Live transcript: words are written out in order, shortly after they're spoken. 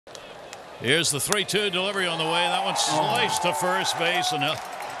Here's the 3-2 delivery on the way. That one sliced to first base, and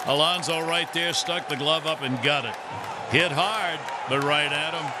Alonso right there stuck the glove up and got it. Hit hard, but right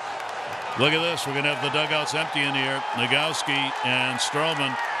at him. Look at this. We're going to have the dugouts empty in here. Nogowski and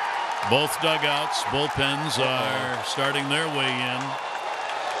Stroman, both dugouts, bullpens are starting their way in.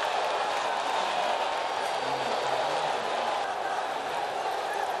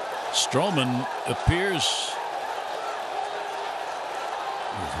 Stroman appears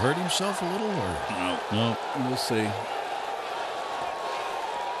to have hurt himself a little, or no? We'll see.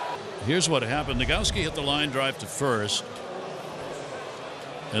 Here's what happened. Nogowski hit the line drive to first,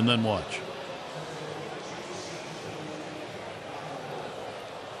 and then watch.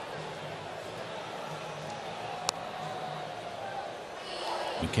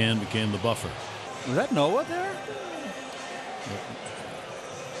 McCann became the buffer. Was that Noah there?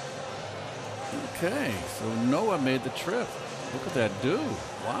 Okay, so Noah made the trip. Look at that dude.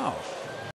 Wow.